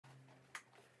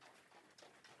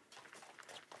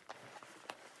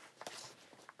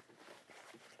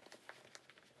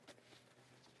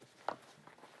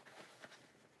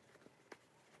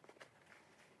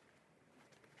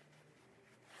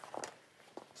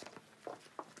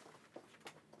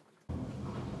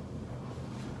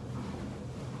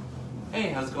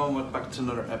Hey, how's it going? Welcome back to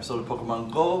another episode of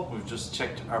Pokemon Go. We've just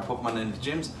checked our Pokemon in the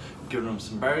gyms, we've given them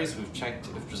some berries, we've checked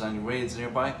if there's any raids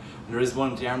nearby, and there is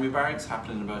one at the army barracks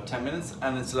happening in about 10 minutes,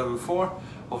 and it's level 4.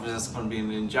 Hopefully that's going to be in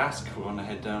Ninjask. We're going to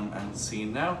head down and see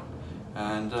now,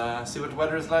 and see what the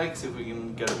weather is like, see if we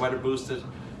can get it weather boosted.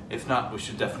 If not, we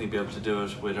should definitely be able to do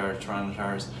it with our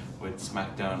Tyranitars, with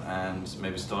Smackdown and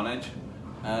maybe Stone Edge,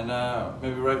 and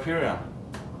maybe Rhyperion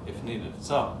if needed.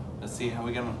 So, let's see how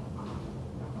we get on.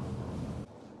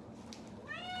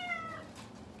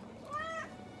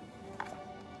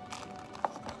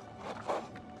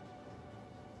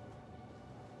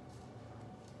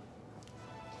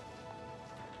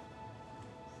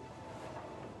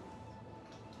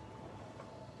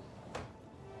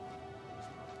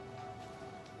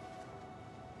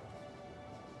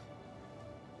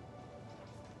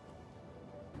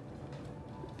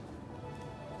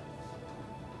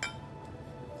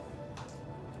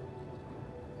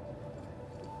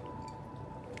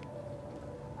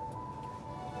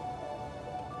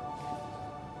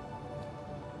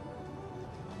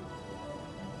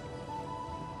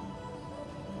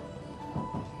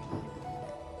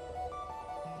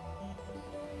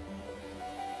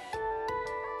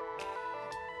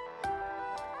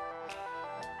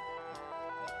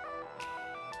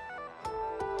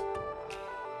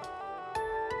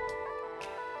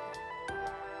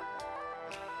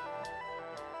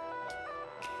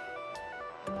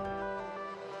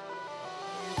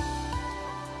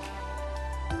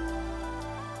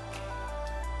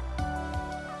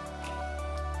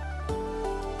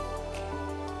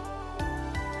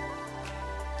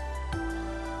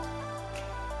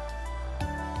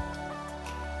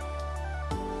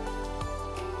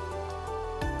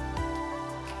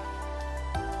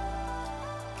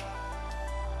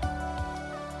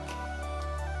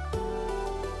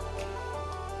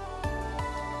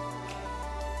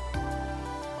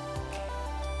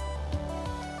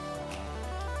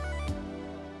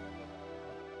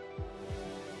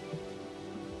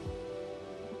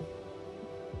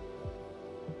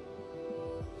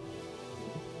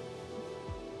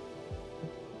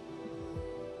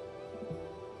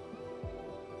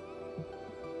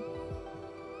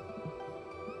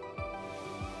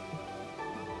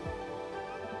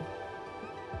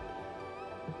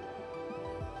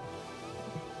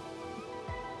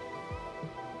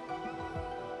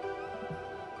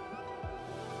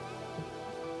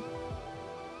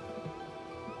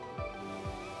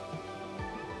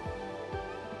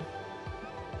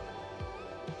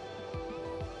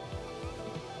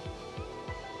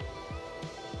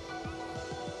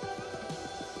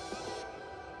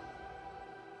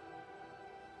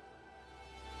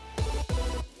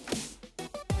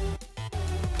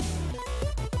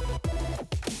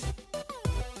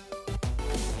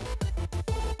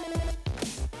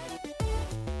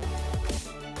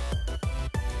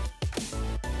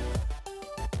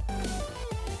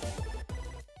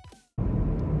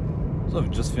 So we've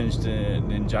just finished the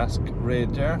Ninjask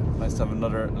raid there. Nice to have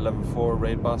another level 4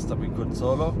 raid boss that we could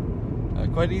solo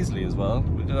quite easily as well.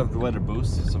 We did have the weather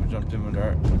boost, so we jumped in with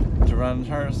our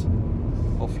Tyranitars.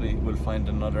 Hopefully we'll find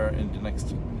another in the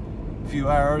next few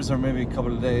hours or maybe a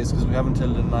couple of days, because we have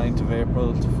until the 9th of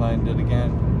April to find it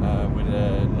again with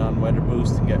a non-weather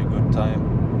boost and get a good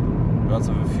time. We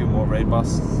also have a few more raid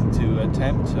bosses to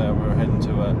attempt. We're heading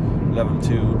to a level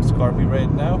 2 Skorupi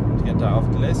raid now to get that off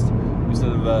the list. We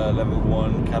still have a level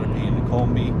 1 Caterpie and a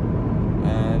Combi,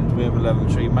 and we have a level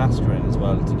 3 Masquerain as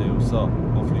well to do, so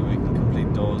hopefully we can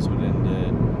complete those within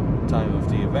the time of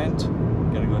the event,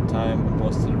 get a good time and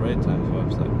post to the raid times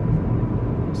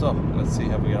website. So let's see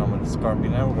how we get on with the Skorupi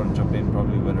now. We're going to jump in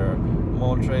probably with our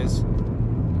Moltres,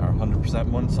 our 100%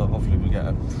 one, so hopefully we'll get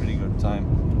a pretty good time,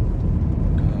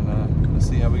 and let's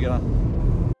see how we get on.